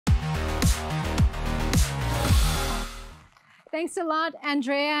Thanks a lot,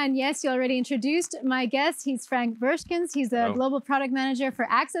 Andrea. And yes, you already introduced my guest. He's Frank Bürschgens. He's the Global Product Manager for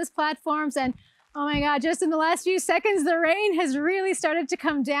Access Platforms. And oh my God, just in the last few seconds, the rain has really started to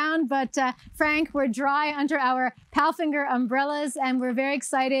come down. But Frank, we're dry under our Palfinger umbrellas, and we're very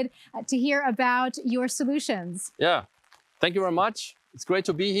excited to hear about your solutions. Yeah, thank you very much. It's great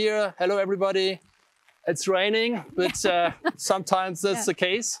to be here. Hello, everybody. It's raining, but sometimes that's the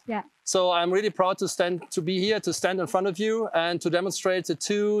case. Yeah. So I'm really proud to be here, to stand in front of you and to demonstrate the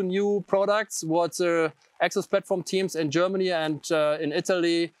two new products, what the access platform teams in Germany and in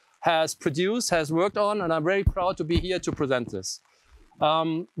Italy has worked on, and I'm very proud to be here to present this.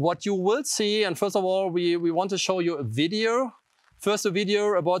 What you will see, and first of all, we want to show you a video. First, a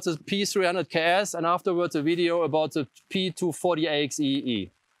video about the P300 KS, and afterwards a video about the P240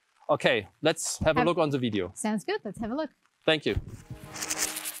 AXE. Okay, let's have a look on the video. Sounds good. Let's have a look. Thank you.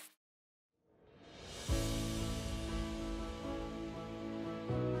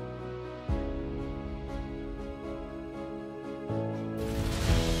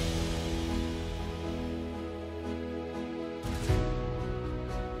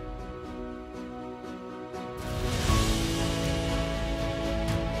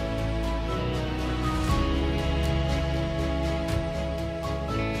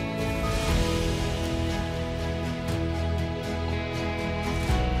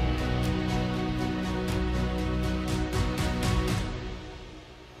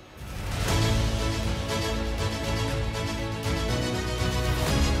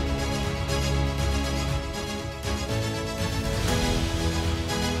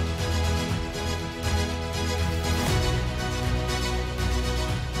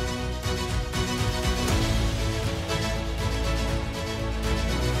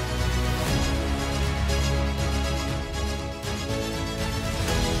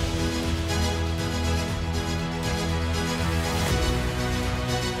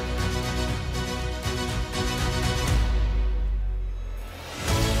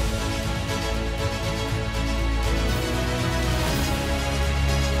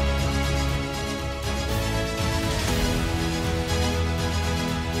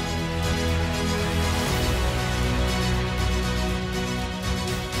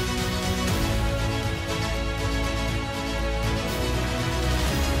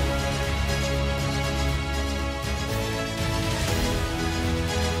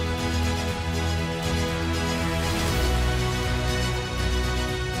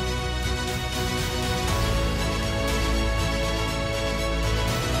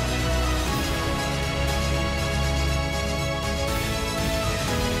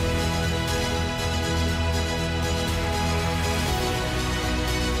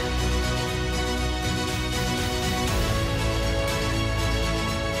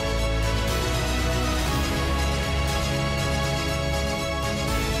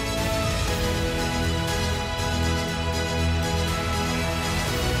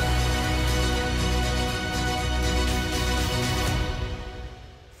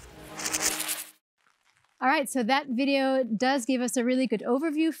 All right, so that video does give us a really good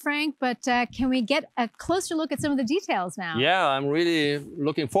overview, Frank, but can we get a closer look at some of the details now? Yeah, I'm really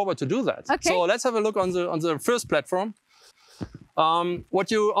looking forward to do that. Okay. So let's have a look on the first platform.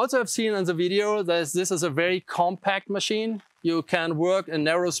 What you also have seen in the video, this is a very compact machine. You can work in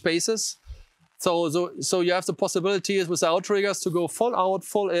narrow spaces. So you have the possibilities with the outriggers to go full out,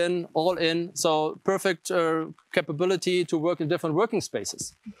 full in, all in. So perfect capability to work in different working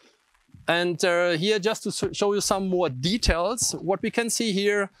spaces. And here, just to show you some more details, what we can see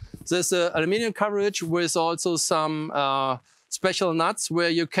here, there's an aluminum coverage with also some special nuts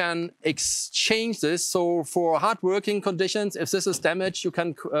where you can exchange this. So for hard working conditions, if this is damaged, you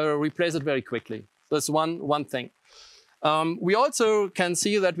can replace it very quickly. That's one thing. We also can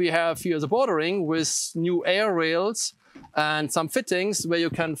see that we have here the bordering with new air rails and some fittings where you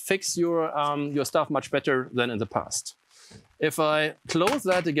can fix your stuff much better than in the past. If I close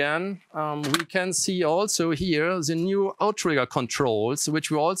that again, we can see also here the new outrigger controls, which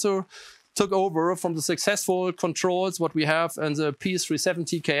we also took over from the successful controls what we have in the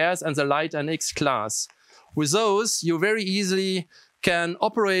P370 KS and the Light NX class. With those, you very easily can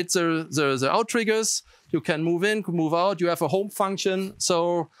operate the outriggers. You can move in, move out. You have a home function.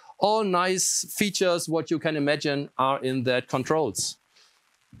 So all nice features what you can imagine are in that controls.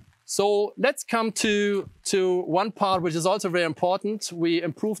 So let's come to one part which is also very important. We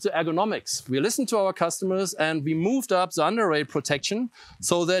improved the ergonomics. We listened to our customers and we moved up the underrail protection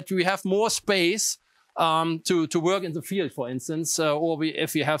so that we have more space to work in the field, for instance, or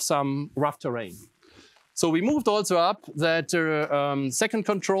if we have some rough terrain. So we moved also up that second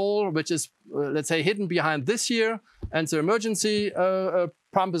control, which is, let's say, hidden behind this here, And the emergency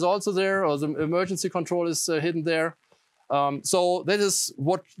pump is also there, or the emergency control is hidden there. So that is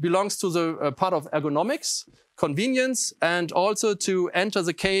what belongs to the part of ergonomics, convenience, and also to enter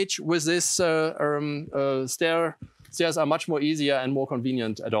the cage with this stairs are much more easier and more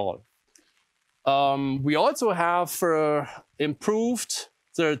convenient at all. We also have improved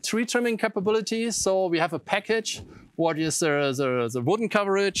the tree trimming capabilities. So we have a package. What is the wooden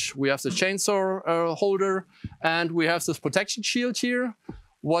coverage? We have the chainsaw holder, and we have this protection shield here.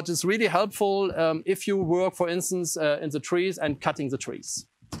 What is really helpful if you work, for instance, in the trees and cutting the trees.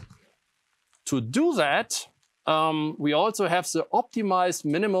 To do that, we also have the optimized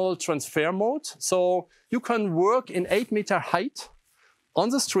minimal transfer mode. So you can work in 8-meter height on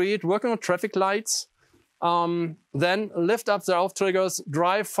the street, working on traffic lights, then lift up the Auftriggers,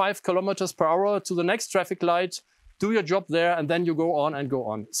 drive 5 kilometers per hour to the next traffic light, do your job there, and then you go on and go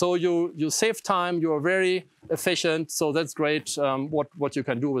on. So you save time, you are very efficient. So that's great what you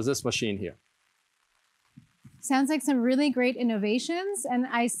can do with this machine here. Sounds like some really great innovations. And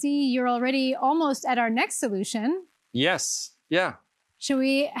I see you're already almost at our next solution. Yes, yeah. Should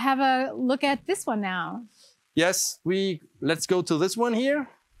we have a look at this one now? Yes, let's go to this one here.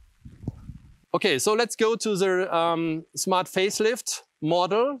 Okay, so let's go to the smart facelift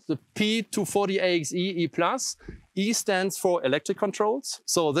model, the P240 AXE E+. E stands for electric controls.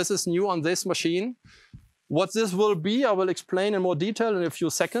 So this is new on this machine. What this will be, I will explain in more detail in a few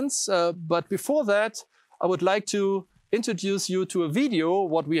seconds. But before that, I would like to introduce you to a video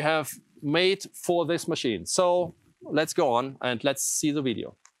what we have made for this machine. So let's go on and let's see the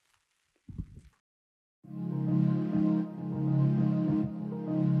video.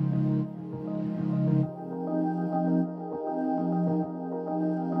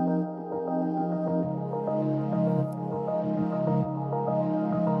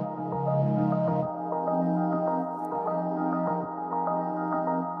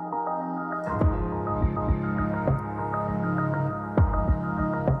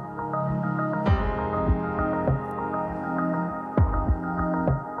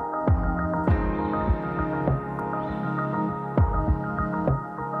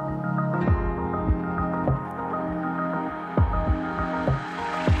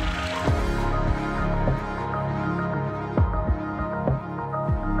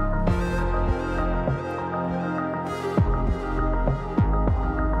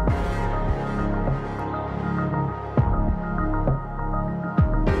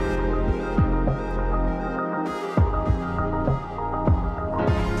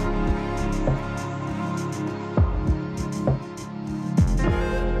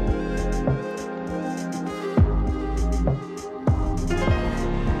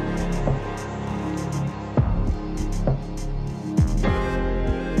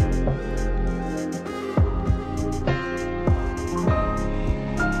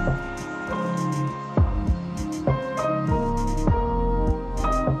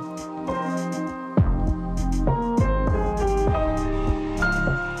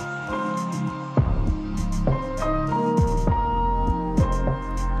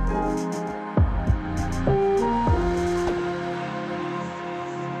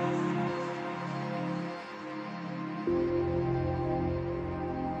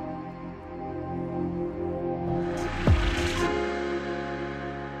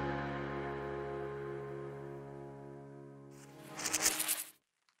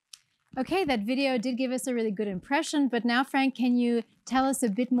 Okay, that video did give us a really good impression, but now, Frank, can you tell us a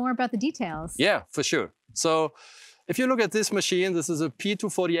bit more about the details? Yeah, for sure. So if you look at this machine, this is a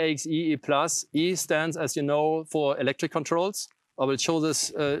P240 AXE E+. E stands, as you know, for electric controls. I will show this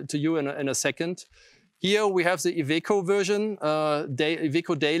to you in a second. Here we have the Iveco version,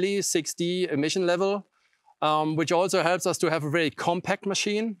 Iveco Daily 6D emission level, which also helps us to have a very compact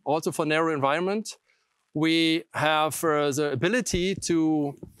machine, also for narrow environment. We have the ability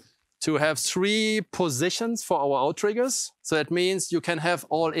to have 3 positions for our outriggers. So that means you can have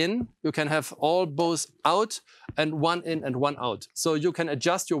all in, you can have all both out, and 1 in and 1 out. So you can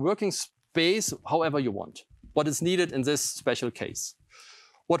adjust your working space however you want, what is needed in this special case.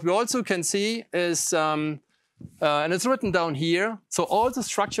 What we also can see is, and it's written down here, so all the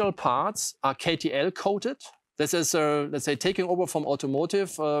structural parts are KTL coated. This is, let's say, taking over from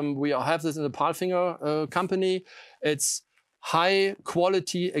automotive. We have this in the Palfinger company. It's high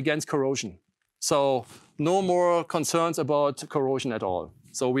quality against corrosion. So no more concerns about corrosion at all.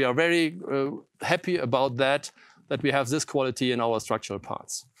 So we are very happy about that we have this quality in our structural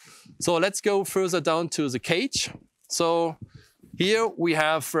parts. So let's go further down to the cage. So here we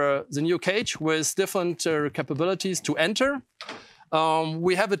have the new cage with different capabilities to enter.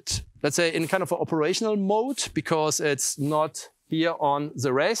 We have it, let's say, in kind of an operational mode because it's not here on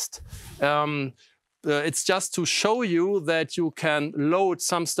the rest. It's just to show you that you can load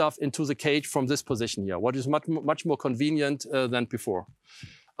some stuff into the cage from this position here, what is much more convenient than before.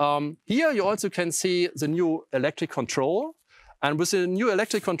 Here you also can see the new electric control. And with the new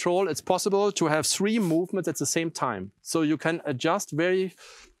electric control, it's possible to have 3 movements at the same time. So you can adjust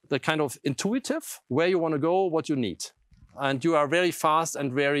the kind of intuitive where you want to go, what you need. And you are very fast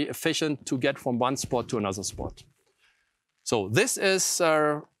and very efficient to get from one spot to another spot. So this is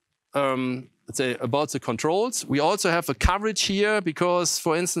let's say about the controls. We also have a coverage here because,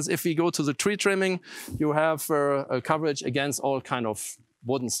 for instance, if we go to the tree trimming, you have a coverage against all kind of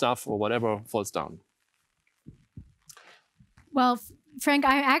wooden stuff or whatever falls down. Well, Frank,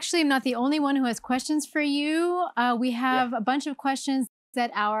 I actually am not the only one who has questions for you. We have a bunch of questions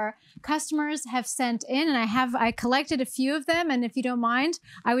that our customers have sent in, and I collected a few of them. And if you don't mind,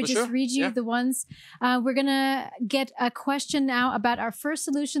 I would just read you the ones. We're gonna get a question now about our first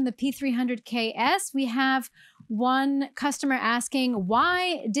solution, the P300KS. We have one customer asking,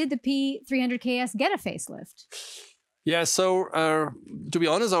 why did the P300KS get a facelift? Yeah, so to be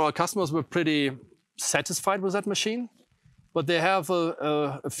honest, our customers were pretty satisfied with that machine. But they have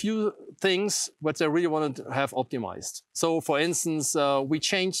a few things what they really want to have optimized. So for instance, we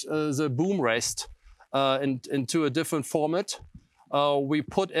changed the boom rest into a different format. We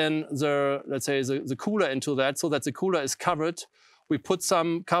put in let's say the cooler into that so that the cooler is covered. We put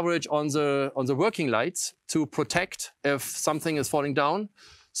some coverage on the working lights to protect if something is falling down.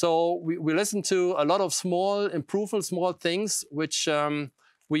 So we listened to a lot of small improvements, small things, which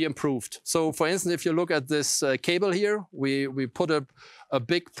we improved. So for instance, if you look at this cable here, we put a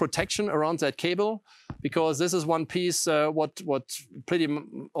big protection around that cable because this is one piece what pretty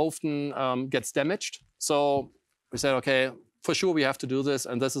often gets damaged. So we said, okay, for sure we have to do this,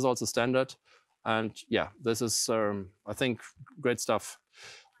 and this is also standard. And yeah, this is, I think, great stuff.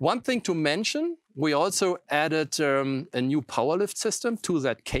 One thing to mention, we also added a new power lift system to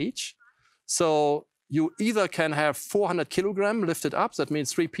that cage. So you either can have 400 kilogram lifted up, that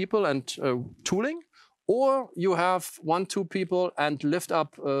means 3 people and tooling, or you have 1-2 people and lift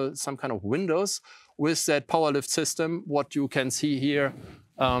up some kind of windows with that power lift system, what you can see here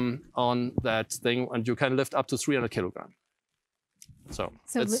on that thing, and you can lift up to 300 kilogram. So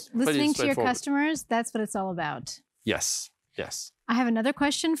listening to your customers, that's what it's all about. Yes, yes. I have another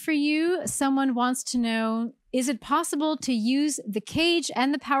question for you. Someone wants to know, is it possible to use the cage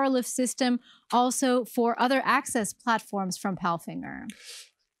and the power lift system also for other access platforms from Palfinger?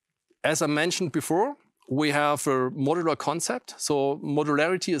 As I mentioned before, we have a modular concept. So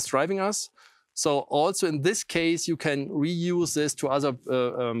modularity is driving us. So also in this case, you can reuse this to other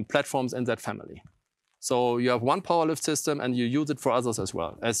platforms in that family. So you have one power lift system and you use it for others as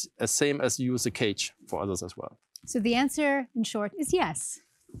well, as same as you use the cage for others as well. So the answer, in short, is yes.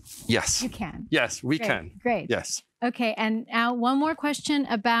 Yes. You can. Yes, we can. Great. Yes. Okay, and now one more question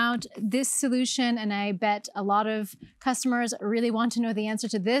about this solution, and I bet a lot of customers really want to know the answer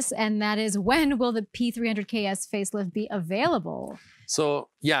to this, and that is, when will the P300KS facelift be available? So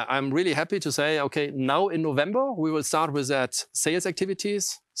yeah, I'm really happy to say, okay, now in November, we will start with that sales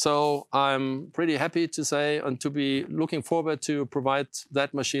activities. So I'm pretty happy to say and to be looking forward to provide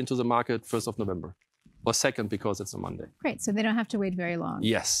that machine to the market 1st of November. Or 2nd, because it's a Monday. Great, so they don't have to wait very long.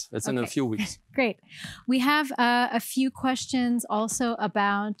 Yes, it's in a few weeks. Great. We have a few questions also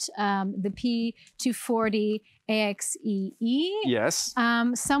about the P240 AXEE. Yes.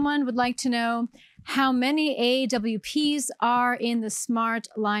 Someone would like to know how many AWPs are in the Smart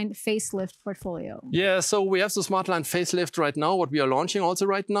Line facelift portfolio. Yeah, so we have the Smart Line facelift right now, what we are launching also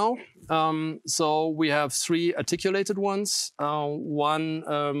right now. So we have 3 articulated ones,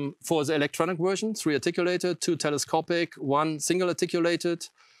 one for the electronic version, 3 articulated, 2 telescopic, 1 single articulated,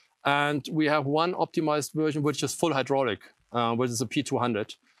 and we have 1 optimized version, which is full hydraulic, which is a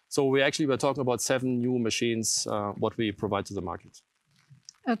P200. So we actually were talking about 7 new machines, what we provide to the market.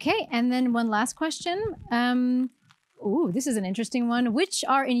 Okay, and then one last question. Ooh, this is an interesting one. Which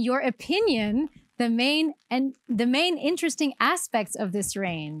are, in your opinion, the main interesting aspects of this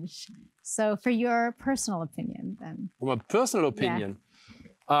range? So for your personal opinion, then. For my personal opinion,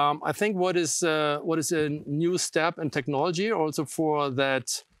 I think what is a new step in technology also for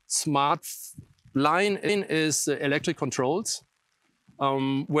that smart line is electric controls,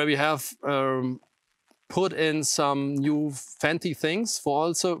 where we have put in some new fancy things.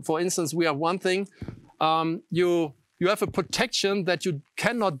 For instance, we have one thing, you have a protection that you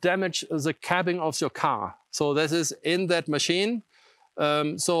cannot damage the cabin of your car. So this is in that machine.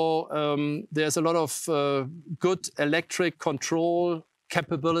 There's a lot of good electric control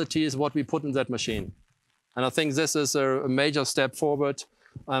capabilities what we put in that machine. And I think this is a major step forward.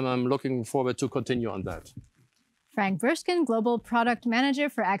 I'm looking forward to continue on that. Frank Bürschgens, Global Product Manager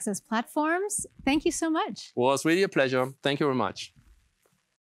for Access Platforms. Thank you so much. It was really a pleasure. Thank you very much.